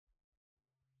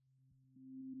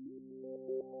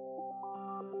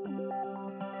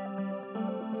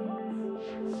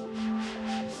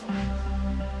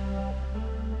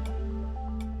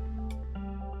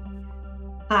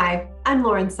Hi, I'm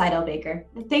Lauren Seidel-Baker,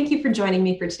 and thank you for joining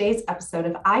me for today's episode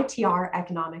of ITR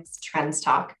Economics Trends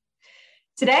Talk.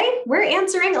 Today, we're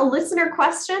answering a listener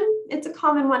question. It's a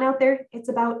common one out there. It's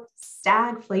about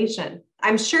stagflation.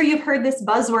 I'm sure you've heard this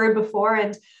buzzword before,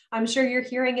 and I'm sure you're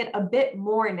hearing it a bit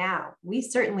more now. We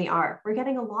certainly are. We're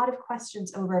getting a lot of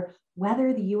questions over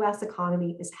whether the US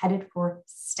economy is headed for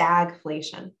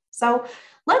stagflation. So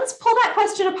let's pull that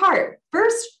question apart.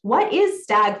 First, what is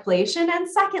stagflation? And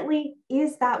secondly,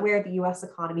 is that where the US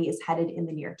economy is headed in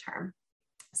the near term?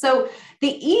 So the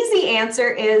easy answer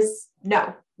is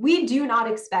no. We do not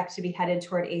expect to be headed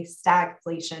toward a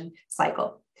stagflation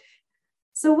cycle.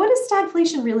 So what does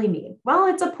stagflation really mean? Well,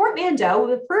 it's a portmanteau.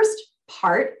 The first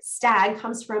part, stag,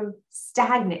 comes from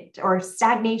stagnant or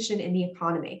stagnation in the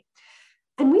economy.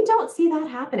 And we don't see that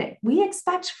happening. We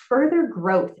expect further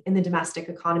growth in the domestic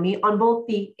economy on both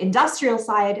the industrial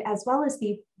side as well as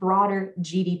the broader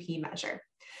GDP measure.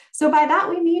 So by that,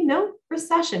 we mean no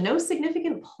recession, no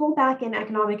significant pullback in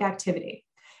economic activity.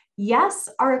 Yes,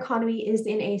 our economy is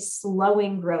in a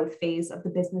slowing growth phase of the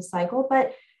business cycle,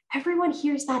 but everyone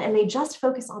hears that and they just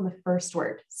focus on the first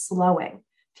word, slowing.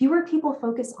 Fewer people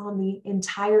focus on the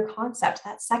entire concept.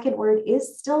 That second word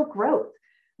is still growth.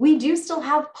 We do still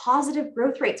have positive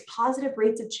growth rates, positive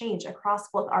rates of change across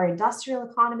both our industrial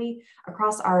economy,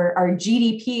 across our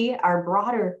GDP, our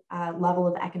broader level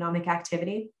of economic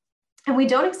activity. And we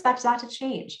don't expect that to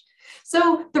change.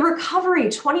 So the recovery,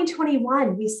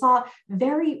 2021, we saw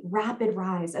very rapid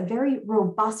rise, a very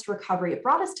robust recovery. It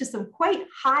brought us to some quite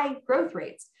high growth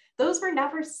rates. Those were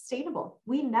never sustainable.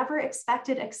 We never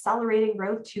expected accelerating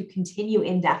growth to continue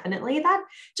indefinitely. That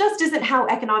just isn't how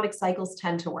economic cycles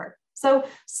tend to work. So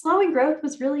slowing growth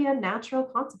was really a natural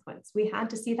consequence. We had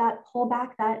to see that pull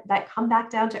back, that come back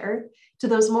down to earth to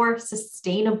those more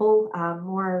sustainable,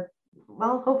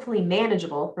 hopefully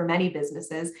manageable for many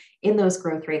businesses in those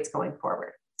growth rates going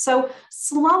forward. So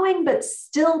slowing, but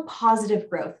still positive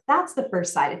growth. That's the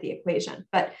first side of the equation.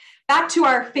 But back to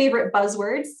our favorite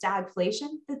buzzword, stagflation.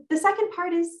 The second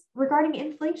part is regarding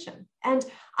inflation. And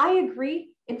I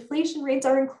agree, inflation rates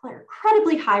are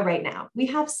incredibly high right now. We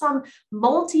have some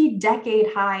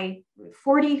multi-decade high,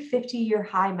 40, 50-year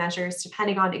high measures,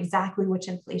 depending on exactly which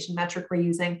inflation metric we're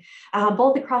using,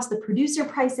 both across the producer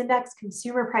price index,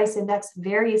 consumer price index,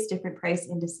 various different price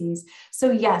indices.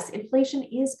 So yes, inflation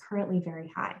is currently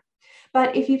very high.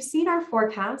 But if you've seen our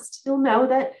forecast, you'll know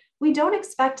that we don't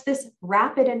expect this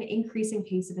rapid and increasing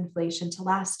pace of inflation to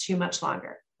last too much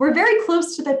longer. We're very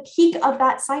close to the peak of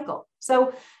that cycle.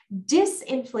 So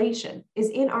disinflation is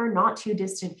in our not too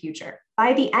distant future.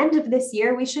 By the end of this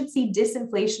year, we should see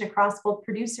disinflation across both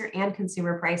producer and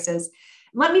consumer prices.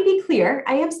 Let me be clear,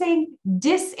 I am saying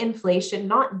disinflation,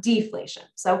 not deflation.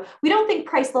 So we don't think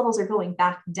price levels are going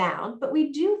back down, but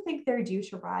we do think they're due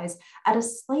to rise at a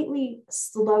slightly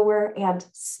slower and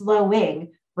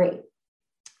slowing rate.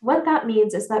 What that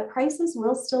means is that prices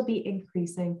will still be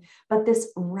increasing, but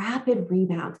this rapid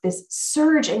rebound, this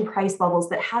surge in price levels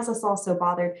that has us all so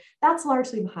bothered, that's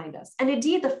largely behind us. And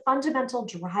indeed, the fundamental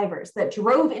drivers that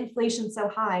drove inflation so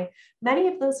high, many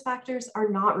of those factors are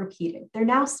not repeating. They're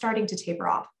now starting to taper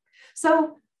off.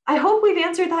 So I hope we've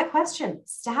answered that question.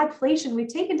 Stagflation, we've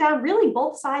taken down really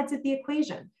both sides of the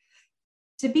equation.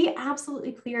 To be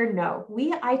absolutely clear, no,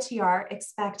 we at ITR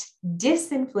expect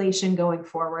disinflation going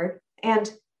forward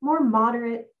and more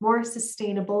moderate, more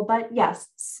sustainable, but yes,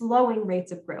 slowing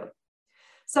rates of growth.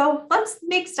 So let's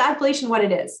make stagflation what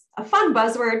it is. A fun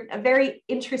buzzword, a very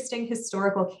interesting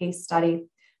historical case study,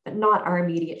 but not our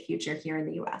immediate future here in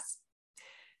the US.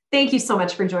 Thank you so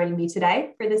much for joining me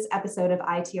today for this episode of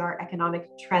ITR Economic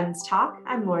Trends Talk.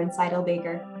 I'm Lauren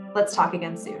Seidel-Baker. Let's talk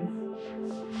again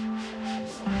soon.